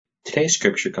Today's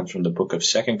scripture comes from the book of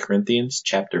 2 Corinthians,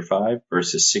 chapter 5,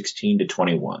 verses 16 to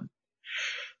 21.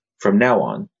 From now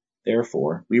on,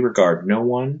 therefore, we regard no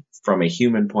one from a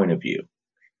human point of view.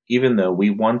 Even though we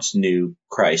once knew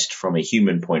Christ from a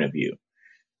human point of view,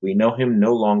 we know him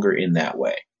no longer in that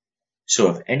way. So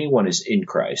if anyone is in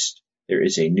Christ, there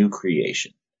is a new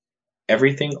creation.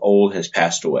 Everything old has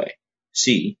passed away.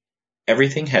 See,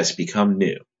 everything has become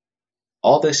new.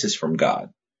 All this is from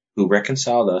God, who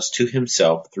reconciled us to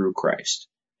himself through Christ,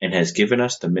 and has given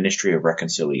us the ministry of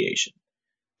reconciliation.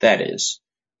 That is,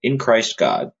 in Christ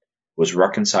God was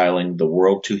reconciling the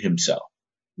world to himself,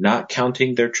 not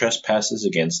counting their trespasses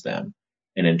against them,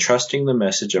 and entrusting the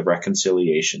message of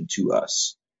reconciliation to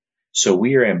us. So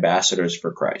we are ambassadors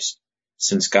for Christ.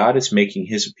 Since God is making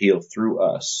his appeal through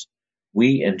us,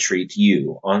 we entreat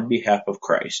you, on behalf of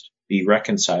Christ, be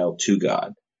reconciled to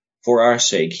God. For our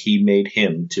sake he made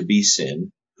him to be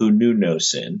sin, who knew no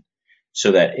sin,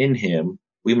 so that in him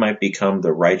we might become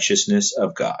the righteousness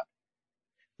of God.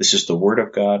 This is the word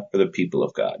of God for the people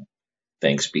of God.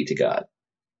 Thanks be to God.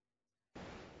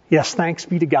 Yes, thanks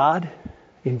be to God,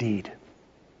 indeed.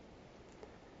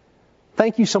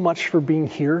 Thank you so much for being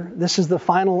here. This is the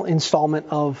final installment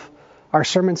of our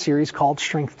sermon series called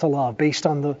Strength to Love, based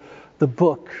on the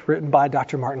book written by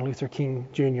Dr. Martin Luther King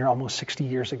Jr. almost 60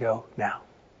 years ago now.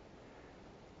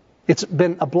 It's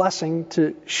been a blessing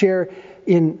to share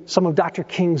in some of Dr.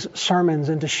 King's sermons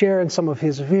and to share in some of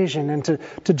his vision and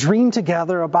to dream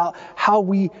together about how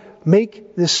we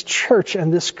make this church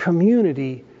and this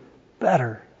community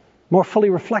better, more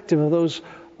fully reflective of those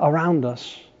around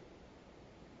us,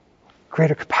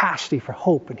 greater capacity for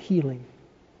hope and healing.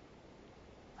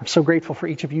 I'm so grateful for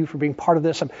each of you for being part of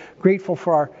this. I'm grateful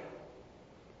for our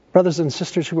brothers and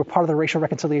sisters who were part of the Racial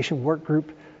Reconciliation Work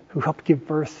Group who helped give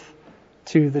birth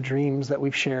to the dreams that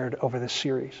we've shared over this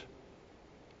series.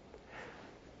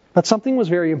 But something was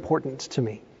very important to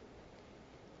me.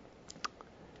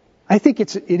 I think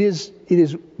it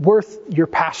is worth your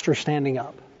pastor standing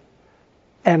up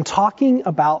and talking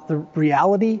about the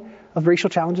reality of racial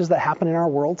challenges that happen in our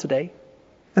world today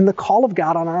and the call of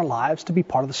God on our lives to be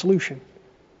part of the solution.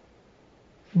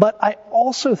 But I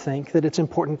also think that it's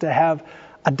important to have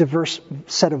a diverse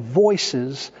set of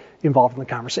voices involved in the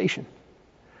conversation.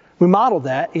 We modeled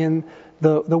that in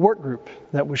the work group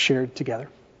that was shared together.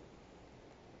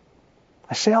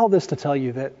 I say all this to tell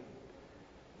you that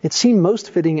it seemed most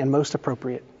fitting and most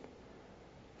appropriate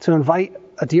to invite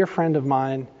a dear friend of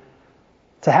mine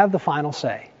to have the final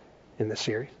say in this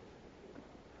series.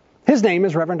 His name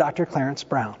is Reverend Dr. Clarence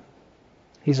Brown.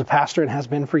 He's a pastor and has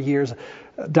been for years.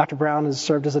 Dr. Brown has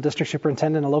served as a district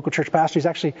superintendent, a local church pastor. He's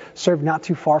actually served not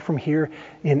too far from here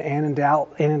in Annandale,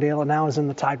 and now is in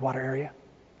the Tidewater area.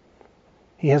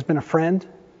 He has been a friend,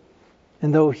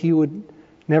 and though he would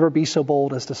never be so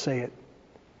bold as to say it,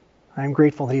 I am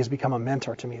grateful that he has become a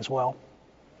mentor to me as well.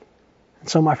 And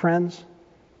so, my friends,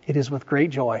 it is with great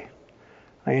joy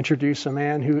I introduce a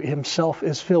man who himself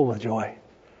is filled with joy,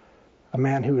 a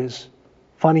man who is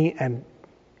funny and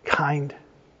kind,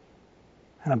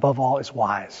 and above all is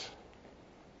wise.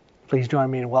 Please join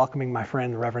me in welcoming my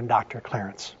friend, Reverend Dr.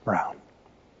 Clarence Brown.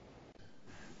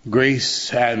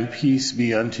 Grace and peace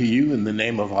be unto you in the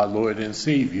name of our Lord and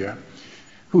Savior,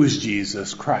 who is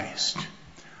Jesus Christ.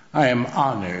 I am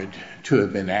honored to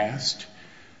have been asked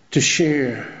to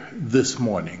share this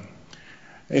morning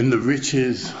in the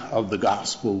riches of the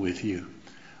gospel with you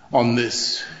on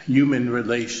this human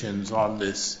relations, on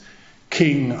this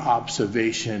King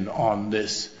observation, on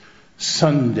this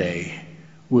Sunday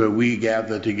where we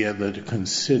gather together to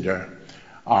consider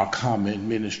our common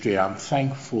ministry. I'm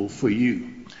thankful for you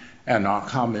and our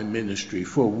common ministry,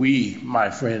 for we, my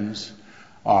friends,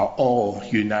 are all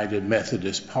United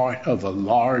Methodists, part of a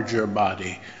larger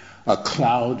body, a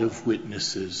cloud of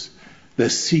witnesses that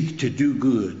seek to do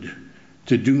good,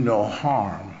 to do no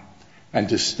harm, and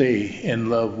to stay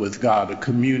in love with God, a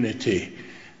community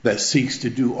that seeks to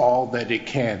do all that it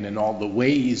can in all the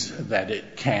ways that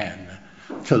it can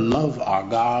to love our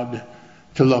God,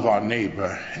 to love our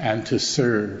neighbor, and to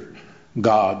serve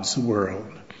God's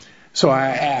world. So I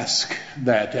ask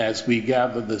that as we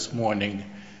gather this morning,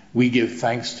 we give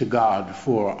thanks to God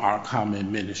for our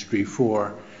common ministry,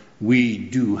 for we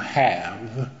do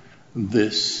have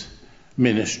this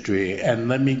ministry. And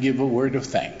let me give a word of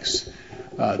thanks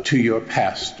to your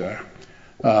pastor,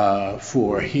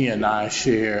 for he and I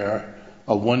share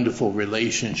a wonderful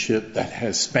relationship that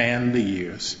has spanned the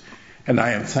years. And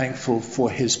I am thankful for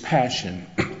his passion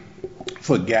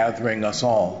for gathering us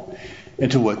all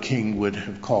into what King would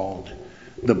have called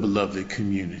the beloved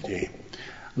community.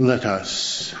 Let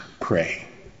us pray.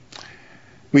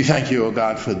 We thank you, O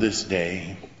God, for this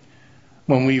day.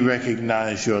 when we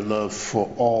recognize your love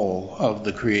for all of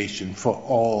the creation, for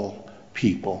all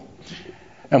people.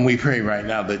 And we pray right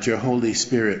now that your Holy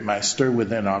Spirit might stir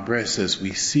within our breasts as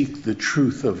we seek the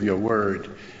truth of your word.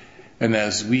 And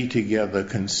as we together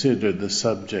consider the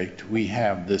subject, we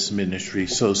have this ministry.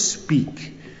 So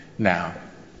speak now,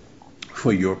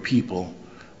 for your people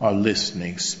are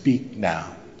listening. Speak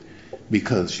now,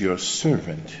 because your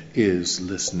servant is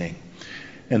listening.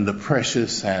 In the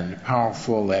precious and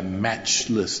powerful and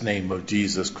matchless name of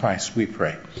Jesus Christ, we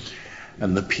pray.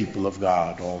 And the people of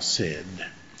God all said,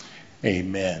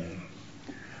 Amen.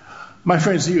 My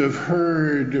friends, you have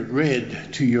heard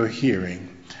read to your hearing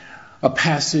a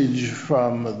passage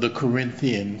from the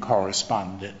Corinthian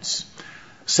correspondence,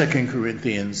 2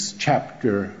 Corinthians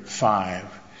chapter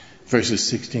 5, verses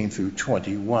 16 through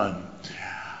 21.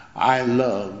 I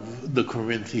love the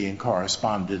Corinthian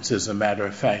correspondence. As a matter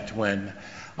of fact, when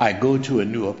I go to a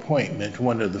new appointment,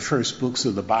 one of the first books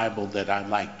of the Bible that I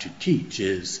like to teach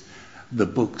is the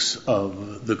books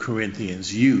of the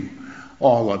Corinthians. You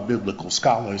all are biblical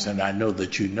scholars, and I know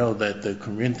that you know that the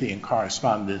Corinthian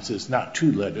correspondence is not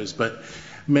 2 letters, but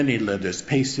many letters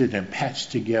pasted and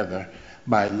patched together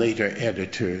by later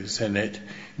editors, and it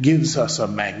gives us a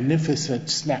magnificent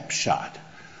snapshot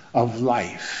of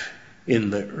life in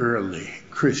the early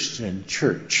Christian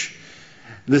church.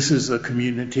 This is a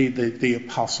community that the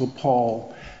Apostle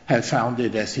Paul had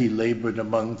founded as he labored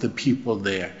among the people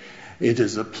there. It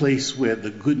is a place where the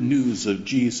good news of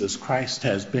Jesus Christ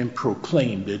has been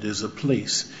proclaimed. It is a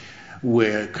place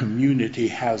where community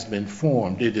has been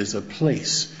formed. It is a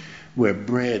place where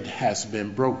bread has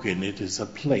been broken. It is a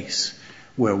place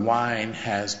where wine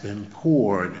has been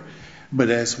poured. But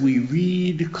as we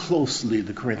read closely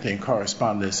the Corinthian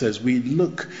correspondence, as we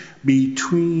look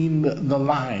between the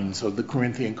lines of the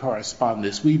Corinthian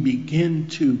correspondence, we begin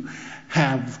to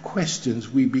have questions.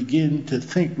 We begin to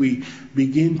think, we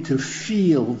begin to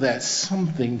feel that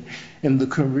something in the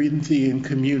Corinthian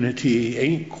community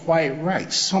ain't quite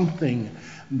right. Something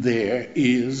there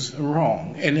is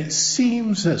wrong. And it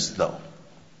seems as though,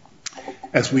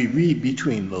 as we read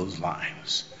between those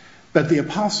lines, that the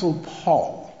Apostle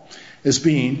Paul is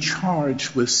being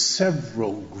charged with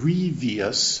several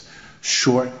grievous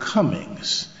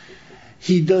shortcomings.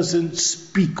 He doesn't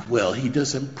speak well. He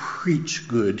doesn't preach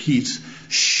good. He's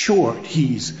short.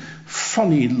 He's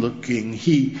funny looking.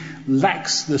 He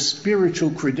lacks the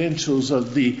spiritual credentials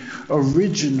of the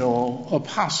original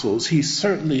apostles. He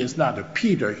certainly is not a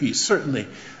Peter. He's certainly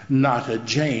not a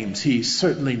James. He's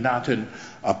certainly not an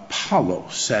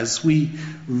Apollos. As we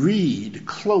read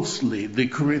closely the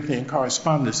Corinthian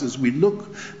correspondence, as we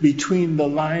look between the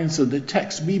lines of the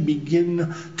text, we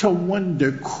begin to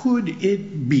wonder, could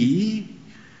it be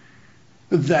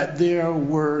that there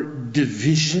were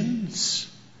divisions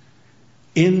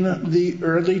in the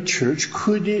early church?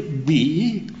 Could it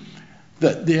be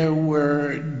that there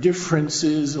were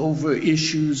differences over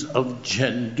issues of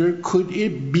gender? Could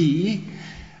it be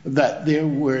that there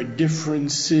were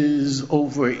differences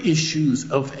over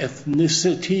issues of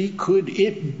ethnicity? Could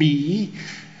it be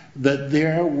that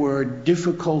there were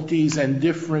difficulties and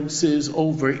differences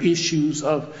over issues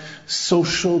of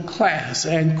social class?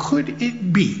 And could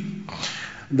it be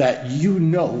that you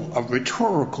know a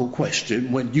rhetorical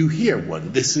question when you hear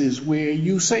one? This is where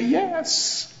you say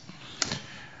yes.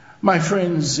 My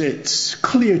friends, it's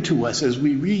clear to us as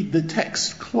we read the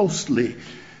text closely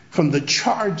from the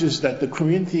charges that the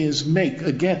Corinthians make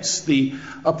against the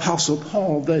Apostle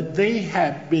Paul, that they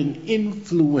had been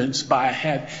influenced by,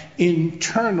 had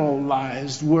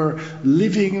internalized, were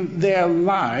living their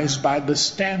lives by the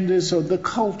standards of the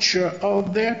culture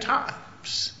of their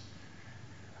times.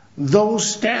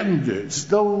 Those standards,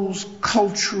 those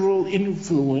cultural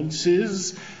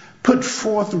influences put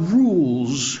forth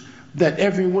rules that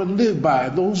everyone lived by.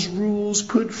 Those rules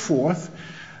put forth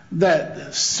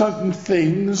that certain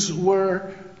things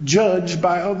were judged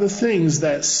by other things,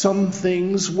 that some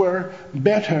things were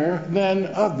better than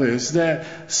others,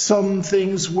 that some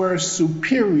things were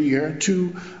superior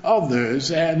to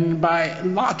others. And by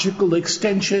logical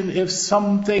extension, if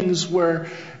some things were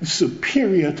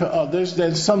superior to others,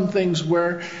 then some things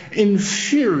were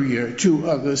inferior to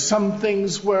others. Some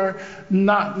things were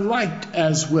not liked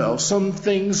as well. Some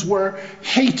things were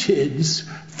hated.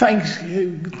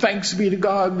 Thanks be to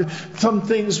God, some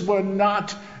things were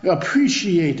not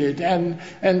appreciated.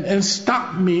 And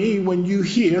stop me when you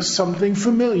hear something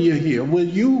familiar here, will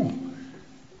you?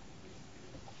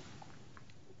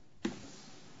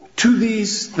 To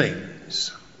these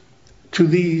things, to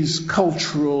these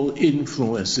cultural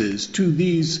influences, to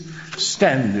these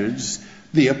standards,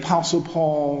 the Apostle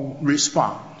Paul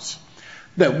responds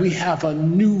that we have a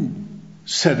new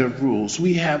set of rules.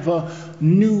 We have a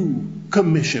new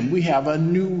commission. We have a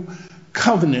new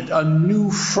covenant, a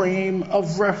new frame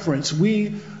of reference.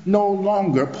 We no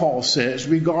longer, Paul says,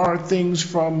 regard things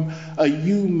from a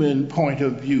human point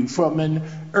of view, from an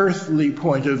earthly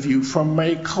point of view, from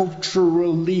a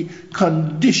culturally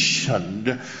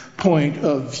conditioned point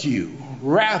of view.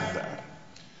 Rather,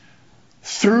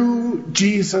 through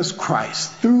Jesus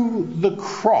Christ, through the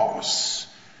cross,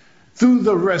 through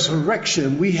the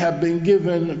resurrection, we have been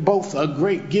given both a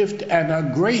great gift and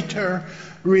a greater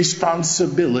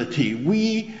responsibility.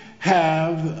 We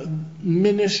have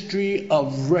ministry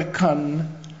of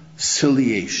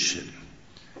reconciliation.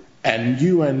 And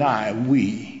you and I,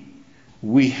 we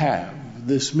have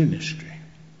this ministry.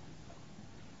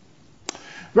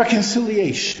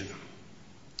 Reconciliation.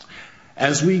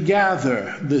 As we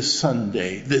gather this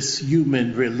Sunday, this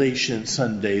Human Relation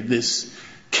Sunday, this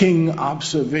King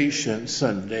Observation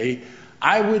Sunday,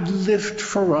 I would lift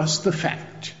for us the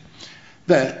fact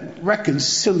that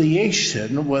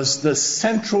reconciliation was the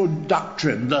central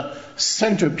doctrine, the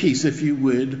centerpiece, if you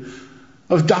would,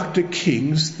 of Dr.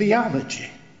 King's theology.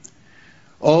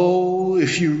 Oh,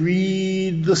 if you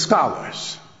read the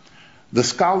scholars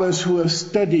who have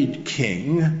studied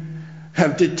King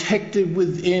have detected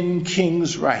within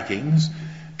King's writings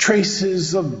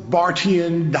traces of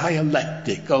Barthian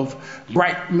dialectic, of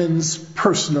Brightman's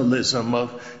personalism,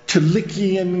 of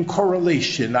Tillichian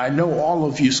correlation. I know all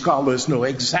of you scholars know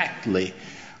exactly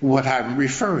what I'm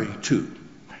referring to.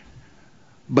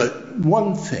 But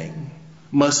one thing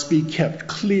must be kept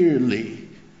clearly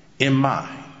in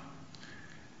mind,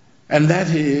 and that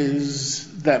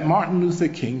is that Martin Luther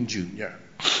King Jr.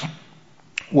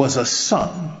 was a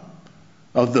son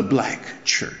of the black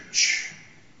church.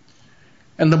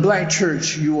 And the black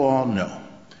church, you all know,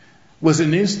 was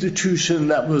an institution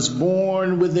that was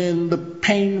born within the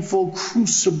painful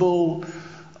crucible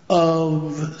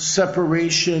of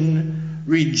separation,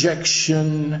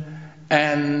 rejection,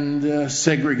 and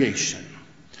segregation.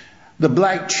 The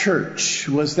black church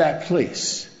was that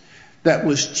place that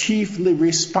was chiefly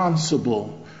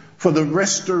responsible for the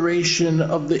restoration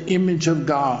of the image of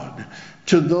God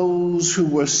to those who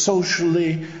were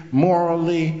socially,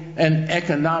 morally, and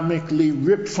economically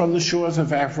ripped from the shores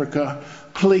of Africa,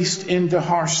 placed into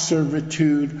harsh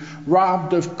servitude,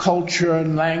 robbed of culture,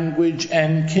 language,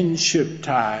 and kinship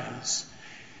ties.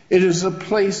 It is a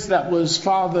place that was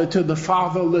father to the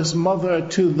fatherless, mother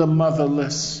to the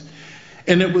motherless.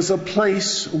 And it was a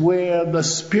place where the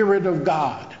Spirit of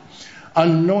God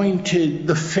anointed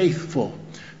the faithful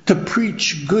to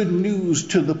preach good news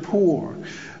to the poor,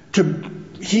 to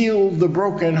heal the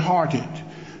brokenhearted,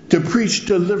 to preach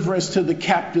deliverance to the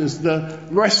captives, the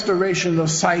restoration of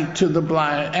sight to the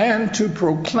blind, and to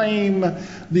proclaim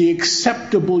the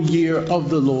acceptable year of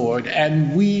the Lord.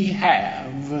 And we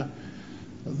have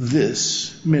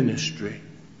this ministry.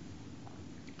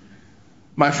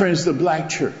 My friends, the black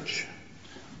church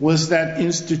was that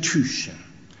institution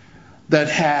that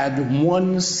had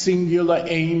one singular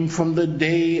aim from the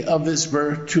day of its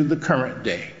birth to the current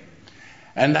day.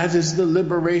 And that is the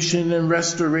liberation and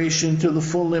restoration to the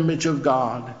full image of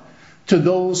God, to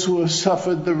those who have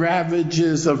suffered the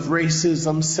ravages of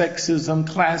racism, sexism,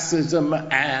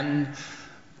 classism, and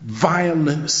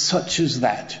violence such as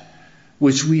that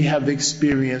which we have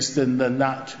experienced in the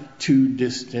not too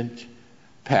distant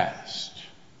past.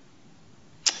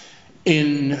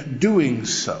 In doing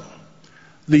so,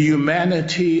 the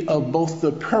humanity of both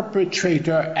the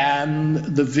perpetrator and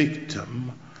the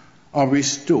victim are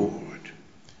restored.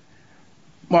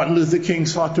 Martin Luther King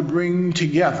sought to bring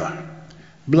together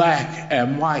black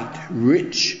and white,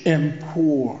 rich and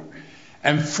poor,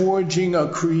 and forging a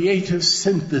creative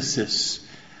synthesis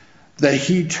that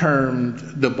he termed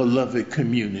the beloved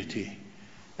community.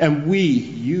 And we,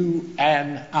 you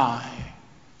and I,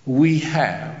 we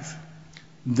have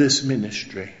this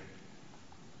ministry.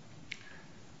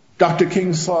 Dr.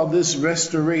 King saw this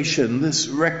restoration, this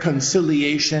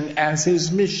reconciliation as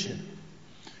his mission.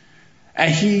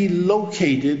 And he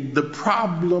located the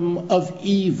problem of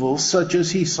evil, such as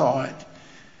he saw it,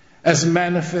 as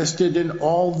manifested in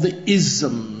all the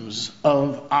isms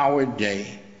of our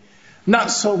day.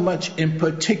 Not so much in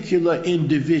particular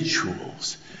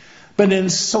individuals, but in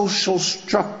social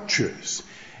structures,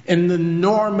 in the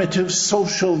normative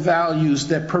social values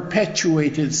that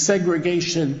perpetuated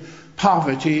segregation,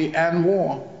 poverty, and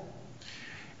war.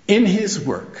 In his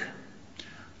work,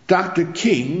 Dr.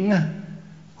 King,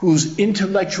 whose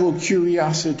intellectual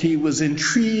curiosity was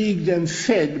intrigued and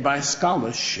fed by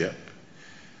scholarship,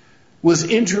 was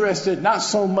interested not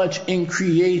so much in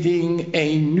creating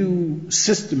a new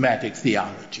systematic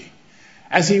theology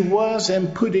as he was in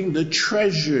putting the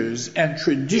treasures and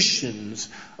traditions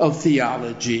of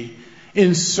theology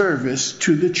in service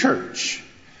to the church.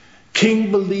 King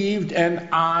believed, and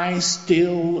I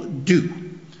still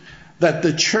do, that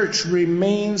the church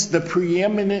remains the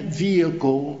preeminent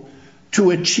vehicle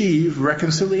to achieve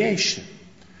reconciliation.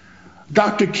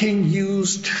 Dr. King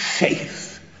used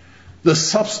faith, the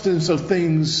substance of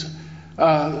things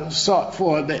sought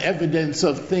for, the evidence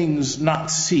of things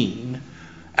not seen,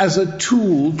 as a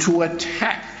tool to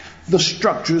attack the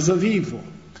structures of evil,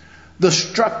 the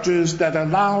structures that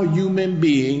allow human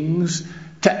beings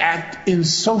to act in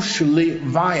socially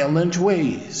violent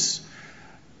ways.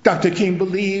 Dr. King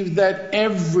believed that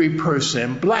every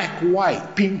person, black,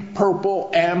 white, pink,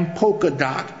 purple, and polka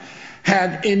dot,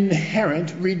 had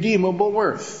inherent redeemable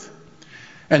worth.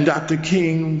 And Dr.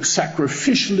 King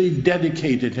sacrificially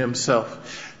dedicated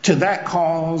himself to that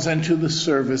cause and to the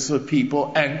service of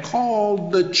people, and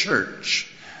called the church,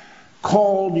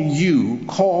 called you,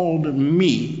 called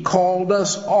me, called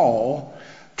us all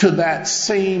to that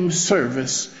same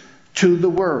service to the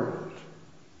world.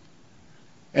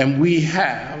 And we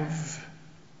have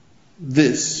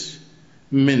this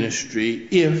ministry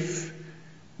if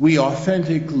we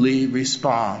authentically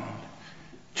respond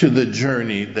to the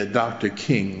journey that Dr.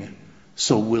 King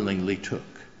so willingly took.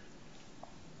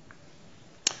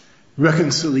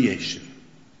 Reconciliation.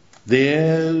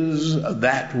 There's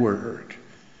that word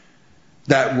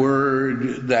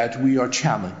that we are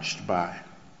challenged by.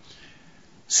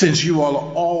 Since you are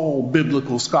all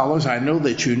biblical scholars, I know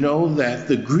that you know that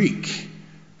the Greek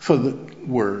for the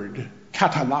word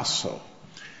katalasso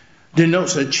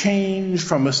denotes a change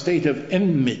from a state of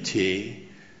enmity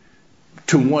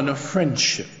to one of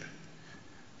friendship,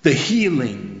 the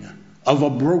healing of a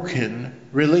broken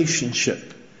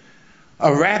relationship,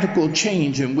 a radical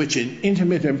change in which an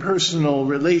intimate and personal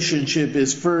relationship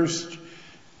is first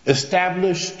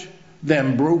established,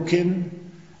 then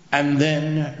broken, and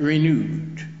then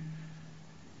renewed.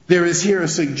 There is here a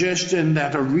suggestion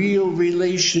that a real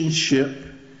relationship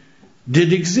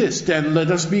did exist, and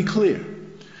let us be clear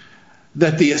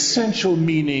that the essential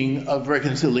meaning of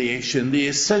reconciliation, the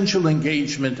essential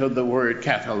engagement of the word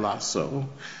katalasso,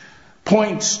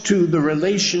 points to the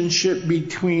relationship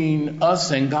between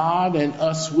us and God and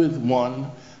us with one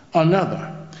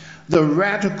another. The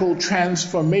radical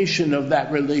transformation of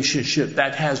that relationship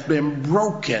that has been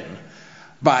broken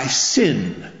by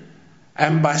sin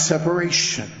and by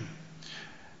separation.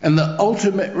 And the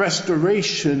ultimate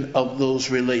restoration of those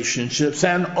relationships,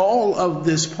 and all of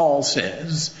this, Paul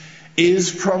says,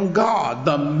 is from God,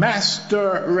 the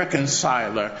master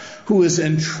reconciler, who has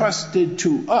entrusted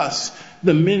to us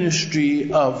the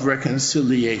ministry of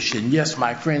reconciliation. Yes,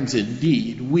 my friends,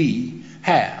 indeed, we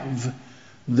have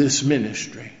this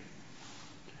ministry.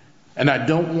 And I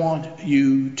don't want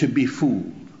you to be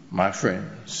fooled, my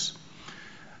friends.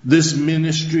 This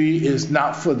ministry is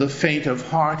not for the faint of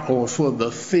heart or for the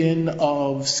thin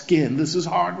of skin. This is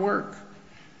hard work.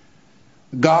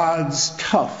 God's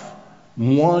tough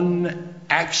one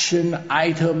action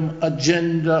item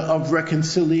agenda of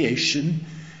reconciliation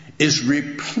is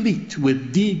replete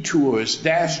with detours,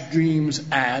 dashed dreams,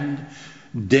 and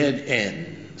dead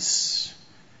ends.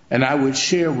 And I would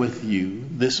share with you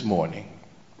this morning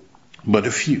but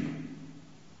a few.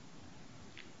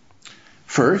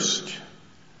 First,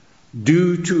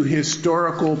 due to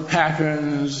historical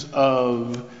patterns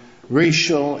of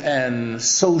racial and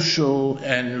social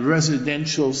and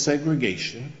residential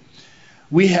segregation,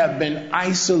 we have been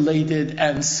isolated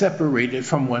and separated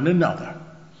from one another.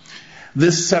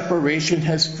 This separation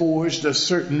has forged a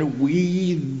certain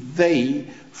we-they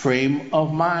frame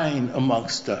of mind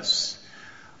amongst us.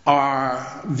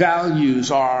 Our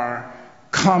values, our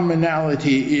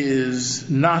commonality is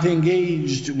not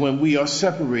engaged when we are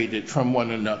separated from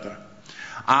one another.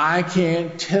 I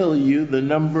can't tell you the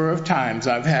number of times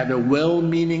I've had a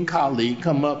well-meaning colleague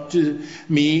come up to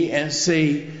me and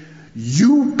say,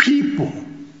 you people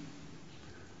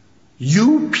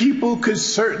could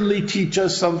certainly teach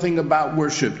us something about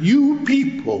worship. You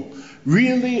people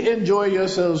really enjoy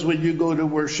yourselves when you go to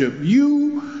worship.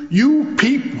 You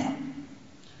people.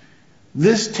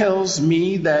 This tells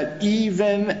me that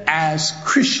even as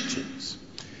Christians,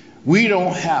 we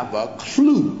don't have a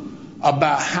clue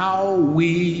about how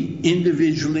we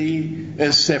individually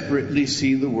and separately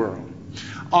see the world.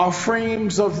 Our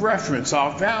frames of reference,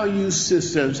 our value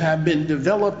systems have been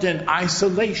developed in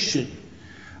isolation.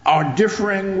 Our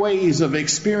differing ways of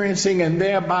experiencing and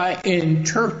thereby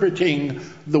interpreting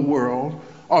the world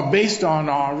are based on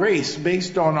our race,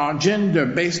 based on our gender,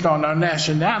 based on our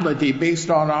nationality,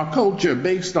 based on our culture,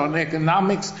 based on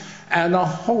economics, and a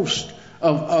host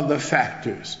of other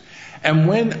factors. And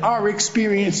when our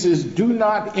experiences do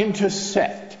not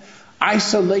intersect,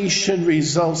 isolation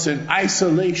results, and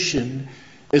isolation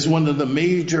is one of the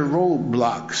major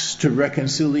roadblocks to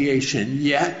reconciliation.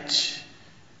 Yet,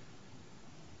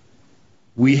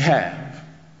 we have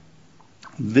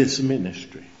this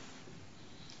ministry.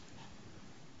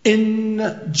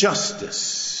 Injustice,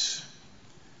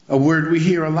 a word we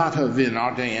hear a lot of in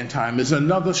our day and time, is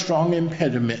another strong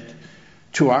impediment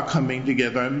to our coming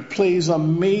together and plays a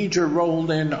major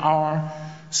role in our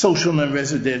social and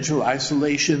residential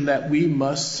isolation that we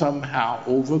must somehow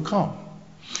overcome.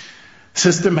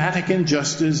 Systematic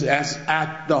injustice is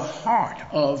at the heart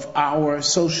of our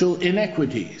social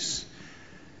inequities.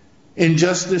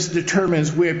 Injustice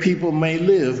determines where people may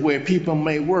live, where people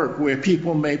may work, where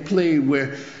people may play,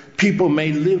 where people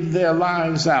may live their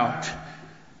lives out.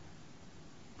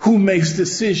 Who makes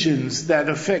decisions that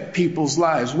affect people's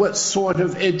lives? What sort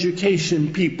of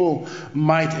education people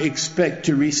might expect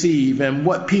to receive, and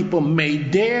what people may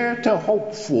dare to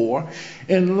hope for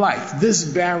in life. This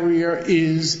barrier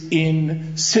is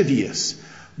insidious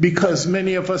because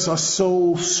many of us are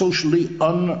so socially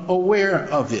unaware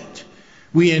of it.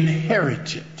 We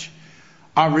inherit it.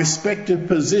 Our respective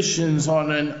positions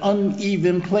on an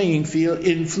uneven playing field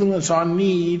influence our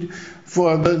need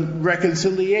for the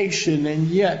reconciliation, and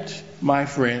yet, my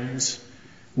friends,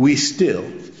 we still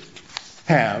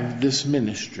have this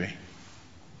ministry.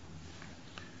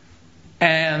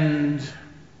 And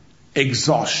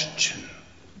exhaustion.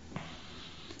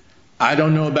 I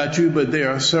don't know about you, but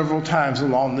there are several times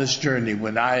along this journey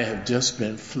when I have just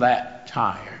been flat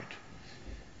tired.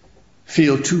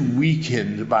 Feel too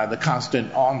weakened by the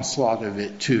constant onslaught of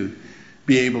it to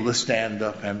be able to stand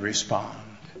up and respond.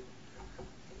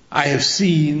 I have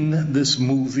seen this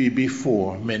movie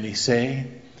before, many say.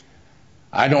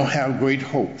 I don't have great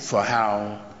hope for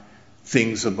how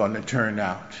things are going to turn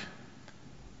out.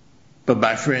 But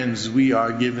my friends, we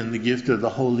are given the gift of the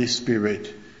Holy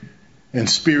Spirit and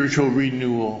spiritual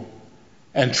renewal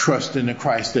and trust in the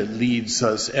Christ that leads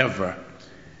us ever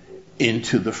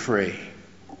into the fray.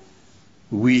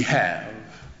 We have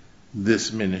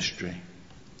this ministry.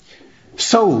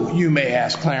 So you may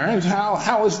ask, Clarence,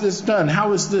 how is this done?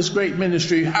 How is this great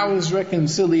ministry? How is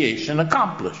reconciliation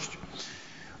accomplished?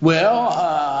 Well,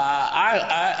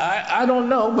 I don't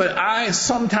know, but I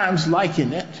sometimes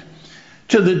liken it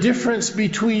to the difference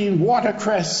between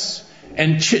watercress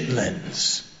and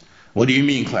chitlins. What do you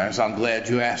mean, Clarence? I'm glad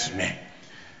you asked me.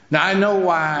 Now, I know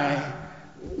why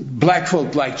black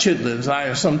folk like chitlins. I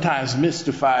am sometimes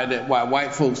mystified at why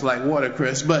white folks like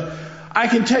watercress, but I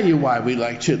can tell you why we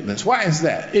like chitlins. Why is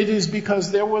that? It is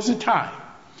because there was a time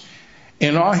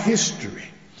in our history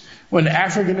when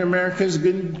African Americans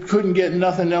couldn't get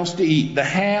nothing else to eat. The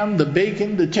ham, the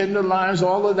bacon, the tenderloins,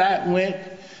 all of that went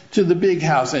to the big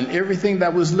house, and everything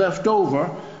that was left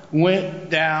over went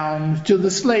down to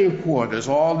the slave quarters.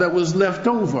 All that was left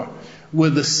over were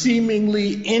the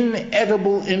seemingly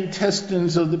inedible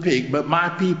intestines of the pig. But my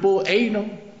people ate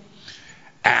them,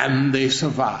 and they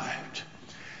survived.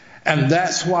 And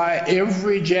that's why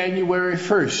every January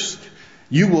 1st,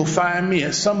 you will find me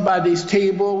at somebody's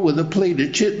table with a plate of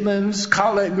chitlins,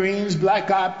 collard greens,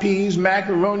 black-eyed peas,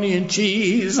 macaroni and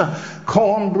cheese,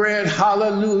 cornbread,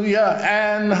 hallelujah,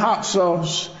 and hot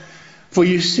sauce. For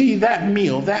you see, that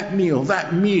meal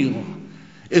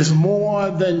is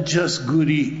more than just good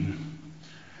eating.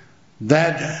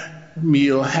 That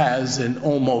meal has an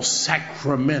almost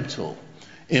sacramental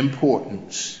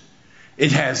importance.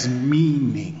 It has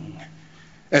meaning.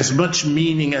 As much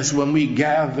meaning as when we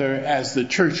gather as the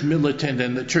church militant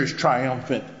and the church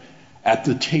triumphant at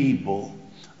the table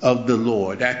of the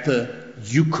Lord, at the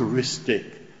Eucharistic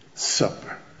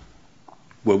supper,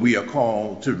 where we are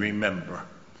called to remember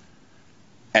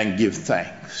and give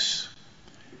thanks.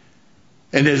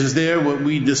 And it is there when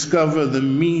we discover the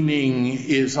meaning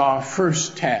is our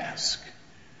first task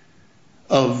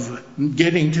of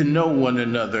getting to know one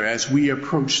another as we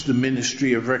approach the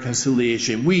ministry of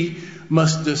reconciliation. We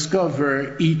must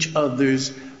discover each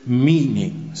other's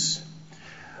meanings.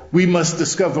 We must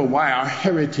discover why our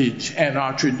heritage and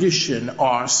our tradition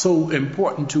are so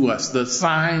important to us, the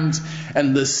signs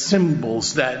and the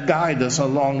symbols that guide us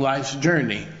along life's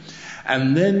journey.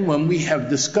 And then when we have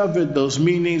discovered those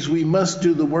meanings, we must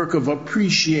do the work of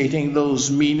appreciating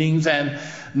those meanings, and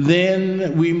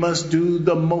then we must do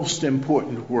the most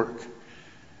important work,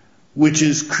 which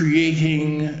is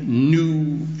creating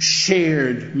new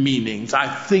shared meanings. I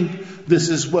think this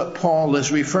is what Paul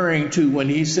is referring to when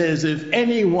he says, if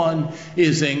anyone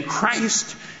is in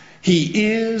Christ,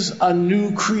 he is a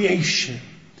new creation.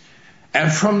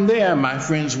 And from there, my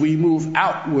friends, we move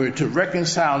outward to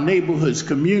reconcile neighborhoods,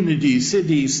 communities,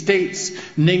 cities, states,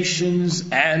 nations,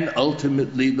 and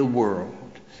ultimately the world.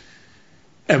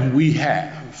 And we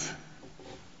have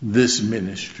this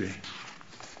ministry.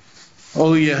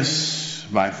 Oh yes,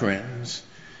 my friends,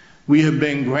 we have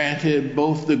been granted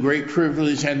both the great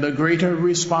privilege and the greater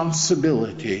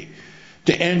responsibility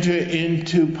to enter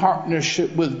into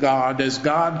partnership with God as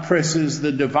God presses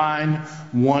the divine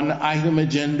one-item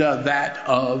agenda, that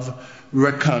of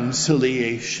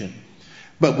reconciliation.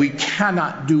 But we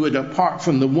cannot do it apart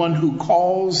from the one who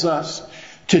calls us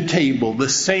to table, the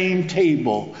same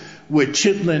table where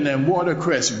chitlin and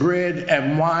watercress, bread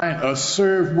and wine are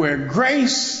served, where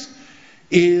grace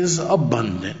is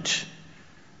abundant,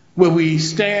 where we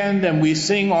stand and we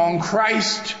sing, on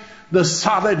Christ, the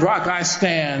solid rock I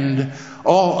stand,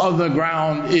 all other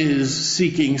ground is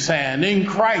seeking sand. In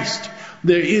Christ,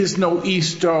 there is no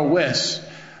east or west,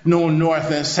 no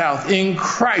north and south. In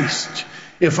Christ,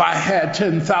 if I had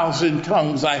 10,000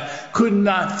 tongues, I could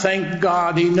not thank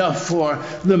God enough for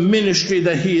the ministry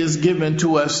that He has given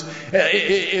to us.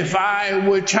 If I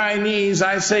were Chinese,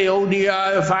 I say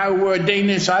Odia. If I were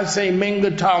Danish, I say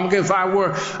Mingatong. If I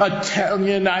were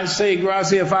Italian, I say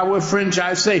Grazie. If I were French,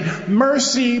 I say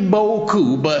Merci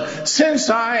beaucoup. But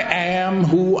since I am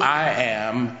who I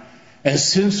am, and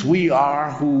since we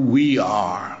are who we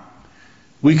are,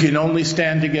 we can only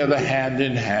stand together hand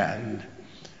in hand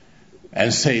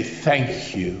and say,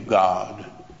 thank you, God,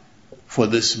 for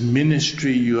this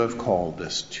ministry you have called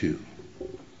us to.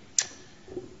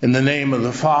 In the name of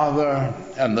the Father,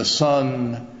 and the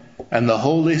Son, and the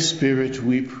Holy Spirit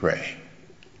we pray.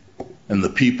 And the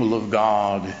people of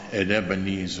God at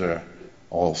Ebenezer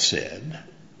all said,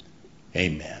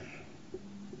 Amen.